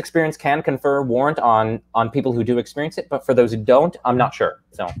religious experience can confer warrant on people who do experience it, but for those who don't, I'm not sure.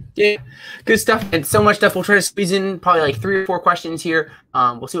 So yeah, good stuff. And so much stuff. We'll try to squeeze in probably like 3 or 4 questions here.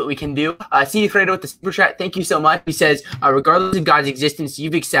 We'll see what we can do. See Fredo with the super chat. Thank you so much. He says, regardless of God's existence,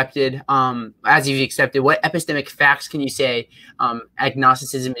 you've accepted, as you've accepted, what epistemic facts can you say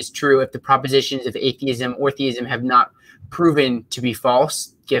agnosticism is true if the propositions of atheism or theism have not proven to be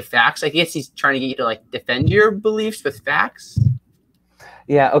false? Give facts. I guess he's trying to get you to like defend your beliefs with facts.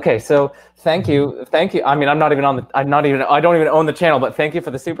 Yeah. Okay. So thank you. I mean, I don't even own the channel, but thank you for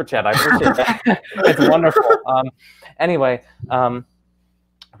the super chat. I appreciate that. It's wonderful. Anyway,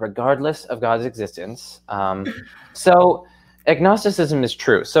 regardless of God's existence, so agnosticism is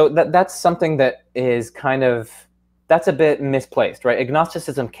true. So that's something that is kind of, that's a bit misplaced, right?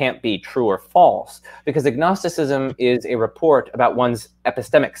 Agnosticism can't be true or false because agnosticism is a report about one's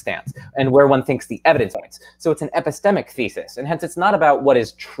epistemic stance and where one thinks the evidence points. So it's an epistemic thesis, and hence it's not about what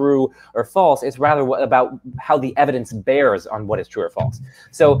is true or false. It's rather about how the evidence bears on what is true or false.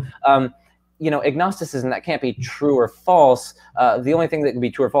 So, you know, agnosticism, that can't be true or false. The only thing that can be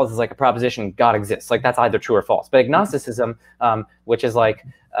true or false is like a proposition, God exists. Like that's either true or false. But agnosticism, which is like,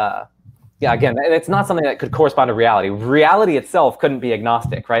 yeah, again, it's not something that could correspond to reality. Reality itself couldn't be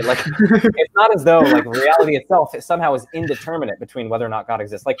agnostic, right? Like, it's not as though like reality itself somehow is indeterminate between whether or not God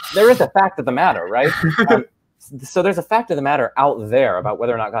exists. Like, there is a fact of the matter, right? So there's a fact of the matter out there about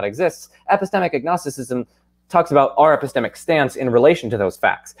whether or not God exists. Epistemic agnosticism talks about our epistemic stance in relation to those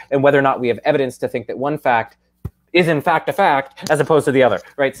facts and whether or not we have evidence to think that one fact is in fact a fact as opposed to the other,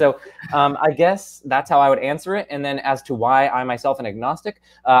 right? So I guess that's how I would answer it. And then as to why I myself an agnostic,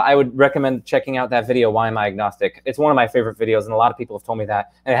 I would recommend checking out that video, Why Am I Agnostic? It's one of my favorite videos, and a lot of people have told me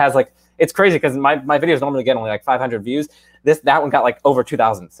that. And it has like, it's crazy because my videos normally get only like 500 views. That one got like over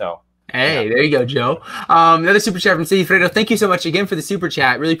 2,000, so. Hey, there you go, Joe. Another super chat from City Fredo. Thank you so much again for the super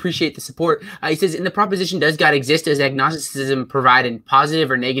chat. Really appreciate the support. He says, in the proposition, does God exist? Does agnosticism provide a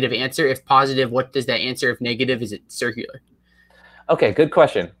positive or negative answer? If positive, what does that answer? If negative, is it circular? Okay, good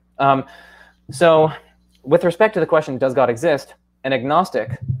question. So with respect to the question, does God exist? An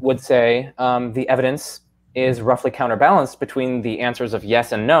agnostic would say the evidence is roughly counterbalanced between the answers of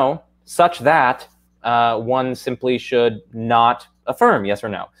yes and no, such that one simply should not affirm yes or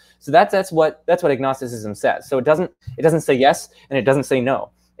no. So that's what agnosticism says. So it doesn't say yes and it doesn't say no.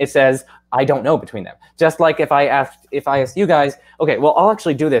 It says I don't know between them. Just like if I asked you guys, okay, well I'll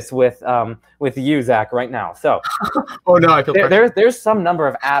actually do this with you, Zach, right now. So oh no, I feel there's some number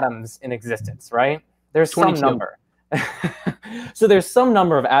of atoms in existence, right? There's 22. Some number. So there's some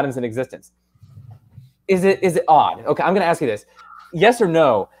number of atoms in existence. Is it odd? Okay, I'm going to ask you this: yes or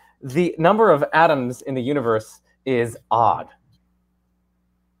no? The number of atoms in the universe is odd.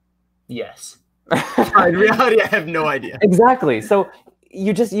 Yes. In reality, I have no idea. Exactly. So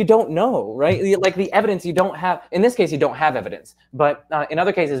you don't know, right? Like the evidence you don't have. In this case, you don't have evidence, but in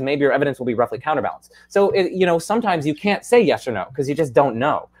other cases, maybe your evidence will be roughly counterbalanced. So sometimes you can't say yes or no because you just don't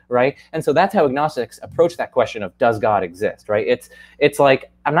know, right? And so that's how agnostics approach that question of does God exist, right? It's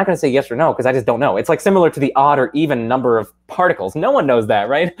like I'm not going to say yes or no because I just don't know. It's like similar to the odd or even number of particles. No one knows that,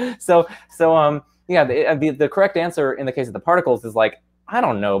 right? So yeah, the correct answer in the case of the particles is like, I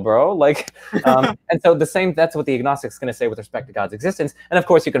don't know, bro. Like, and so that's what the agnostic is going to say with respect to God's existence. And of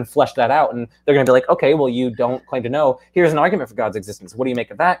course, you can flesh that out, and they're going to be like, okay, well, you don't claim to know. Here's an argument for God's existence. What do you make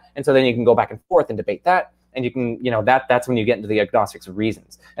of that? And so then you can go back and forth and debate that. and you can, that's when you get into the agnostic's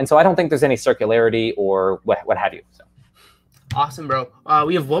reasons. And so I don't think there's any circularity or what have you. So. Awesome, bro.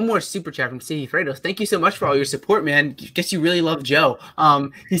 We have one more super chat from Stevie Fredos. Thank you so much for all your support, man. Guess you really love Joe.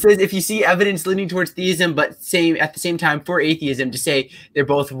 He says, if you see evidence leaning towards theism, but at the same time for atheism, to say they're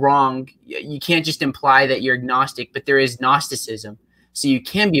both wrong, you can't just imply that you're agnostic, but there is Gnosticism. So you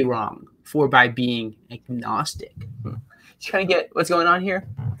can be wrong by being agnostic. Trying to get what's going on here?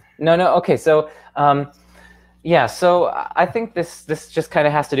 No. Okay. So, yeah, so I think this just kind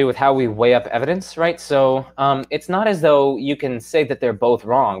of has to do with how we weigh up evidence, right? So it's not as though you can say that they're both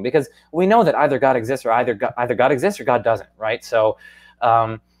wrong, because we know that either God exists or either God exists or God doesn't, right? So,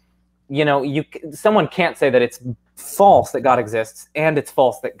 someone can't say that it's false that God exists and it's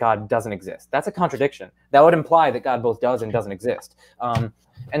false that God doesn't exist. That's a contradiction. That would imply that God both does and doesn't exist.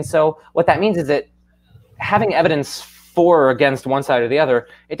 And so what that means is that having evidence for or against one side or the other,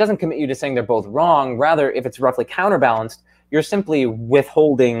 it doesn't commit you to saying they're both wrong. Rather, if it's roughly counterbalanced, you're simply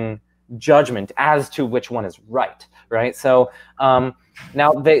withholding judgment as to which one is right? So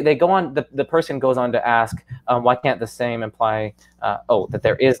now they go on, the person goes on to ask, why can't the same imply, that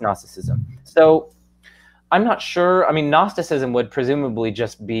there is Gnosticism? So I'm not sure. I mean, Gnosticism would presumably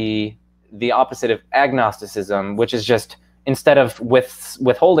just be the opposite of agnosticism, which is just, instead of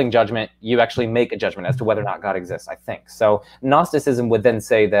withholding judgment, you actually make a judgment as to whether or not God exists, I think. So Gnosticism would then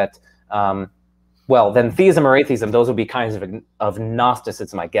say that, then theism or atheism, those would be kinds of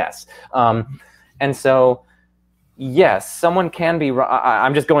Gnosticism, I guess. And so, yes, someone can be wrong.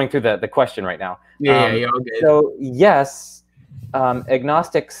 I'm just going through the question right now. Yeah, okay. So, yes,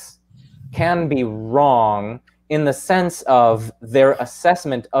 agnostics can be wrong in the sense of their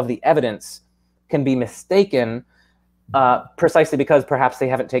assessment of the evidence can be mistaken, precisely because perhaps they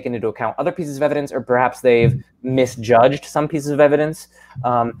haven't taken into account other pieces of evidence, or perhaps they've misjudged some pieces of evidence.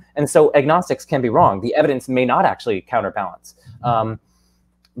 And so agnostics can be wrong. The evidence may not actually counterbalance.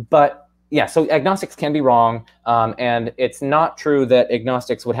 But yeah, so agnostics can be wrong. And it's not true that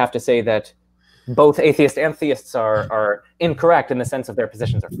agnostics would have to say that both atheists and theists are incorrect in the sense of their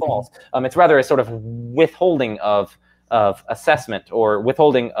positions are false. It's rather a sort of withholding of assessment or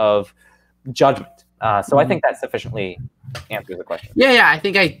withholding of judgment. So I think that sufficiently answers the question. Yeah. I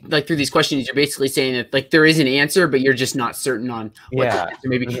think through these questions, you're basically saying that there is an answer, but you're just not certain on what the answer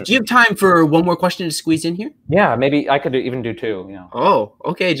may be. Do you have time for one more question to squeeze in here? Yeah, maybe I could even do two. Yeah. Oh,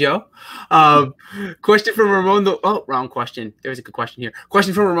 okay, Joe. Question from Ramon. Wrong question. There's a good question here.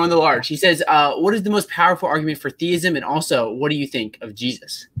 Question from Ramon the Large. He says, what is the most powerful argument for theism? And also, what do you think of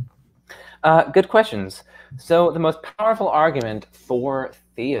Jesus? Good questions. So the most powerful argument for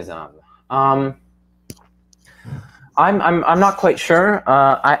theism. I'm not quite sure.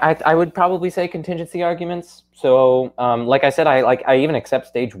 I would probably say contingency arguments. So like I said, I even accept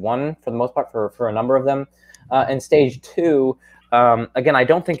stage one for the most part for a number of them. And stage two, again, I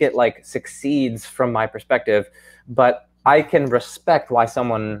don't think it succeeds from my perspective, but I can respect why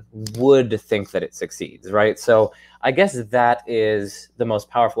someone would think that it succeeds, right? So I guess that is the most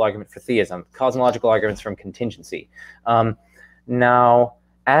powerful argument for theism, cosmological arguments from contingency. Now,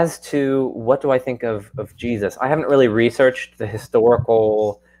 as to what do I think of Jesus, I haven't really researched the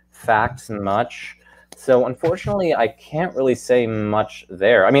historical facts much. So unfortunately, I can't really say much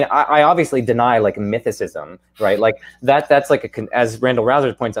there. I mean, I obviously deny mythicism, right? That's as Randall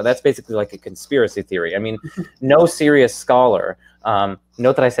Rouser points out, that's basically like a conspiracy theory. I mean, no serious scholar,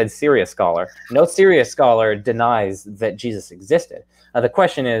 note that I said serious scholar, no serious scholar denies that Jesus existed. The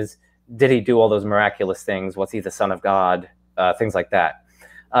question is, did he do all those miraculous things? Was he the Son of God? Things like that.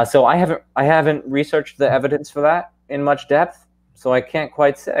 So I haven't researched the evidence for that in much depth, so I can't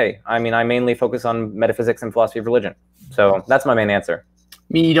quite say. I mean, I mainly focus on metaphysics and philosophy of religion, so that's my main answer. I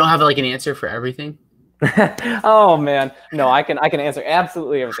mean, you don't have an answer for everything? Oh man, no, I can answer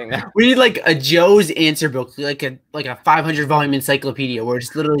absolutely everything now. We need a Joe's answer book, like a 500-volume encyclopedia, where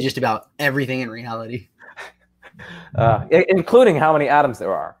it's literally just about everything in reality, including how many atoms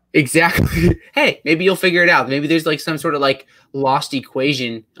there are. Exactly. Hey, maybe you'll figure it out. Maybe there's some sort of lost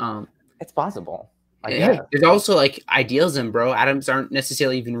equation. It's possible. Hey, there's also idealism, bro. Atoms aren't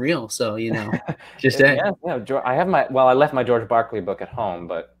necessarily even real, so just saying. Yeah. I left my George Berkeley book at home,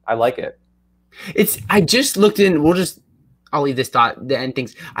 but I like it. I just looked in. I'll leave this thought to end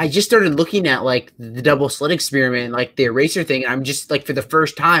things. I just started looking at the double slit experiment, the eraser thing, and I'm just for the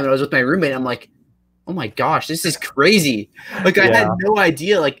first time, and I was with my roommate. And I'm like, oh my gosh, this is crazy. I had no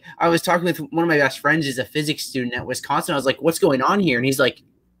idea. I was talking with one of my best friends, is a physics student at Wisconsin. I was like, what's going on here? And he's like,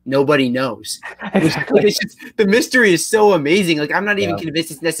 nobody knows. Exactly. The mystery is so amazing. I'm not even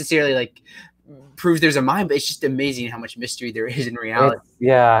convinced it's necessarily proves there's a mind, but it's just amazing how much mystery there is in reality.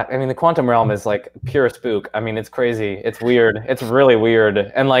 Yeah, I mean, the quantum realm is like pure spook. I mean, it's crazy. It's weird. It's really weird.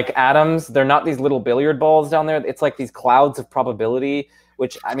 And like atoms, they're not these little billiard balls down there. It's like these clouds of probability,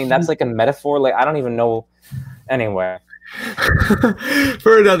 which, I mean, that's like a metaphor. Like, I don't even know. Anyway.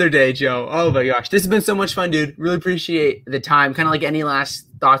 For another day, Joe. Oh my gosh. This has been so much fun, dude. Really appreciate the time. Kind of like any last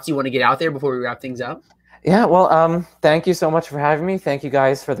thoughts you want to get out there before we wrap things up? Yeah, well, thank you so much for having me. Thank you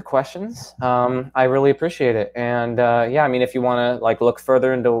guys for the questions. I really appreciate it. And yeah, I mean, if you want to like look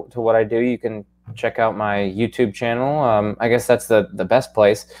further into what I do, you can check out my YouTube channel. I guess that's the best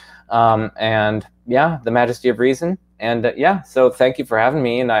place. And yeah, the Majesty of Reason. And yeah, so thank you for having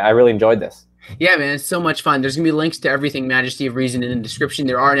me. And I really enjoyed this. Yeah, man, it's so much fun. There's going to be links to everything Majesty of Reason in the description.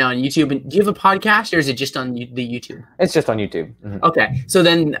 There are now on YouTube. And do you have a podcast, or is it just on the YouTube? It's just on YouTube. Mm-hmm. Okay, so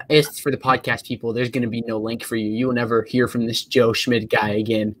then it's for the podcast people. There's going to be no link for you. You will never hear from this Joe Schmid guy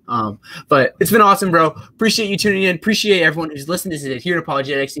again. But it's been awesome, bro. Appreciate you tuning in. Appreciate everyone who's listened. This is Adherent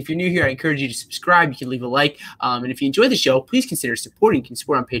Apologetics. If you're new here, I encourage you to subscribe. You can leave a like. And if you enjoy the show, please consider supporting. You can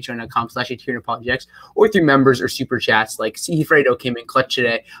support on patreon.com/adherentapologetics or through members or super chats like C. Fredo came in clutch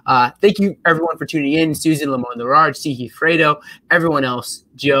today. Thank you, everyone, for tuning in. Susan, Lamont, Larard, C. Fredo, everyone else.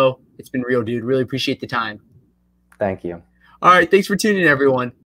 Joe, it's been real, dude. Really appreciate the time. Thank you. All right. Thanks for tuning in, everyone.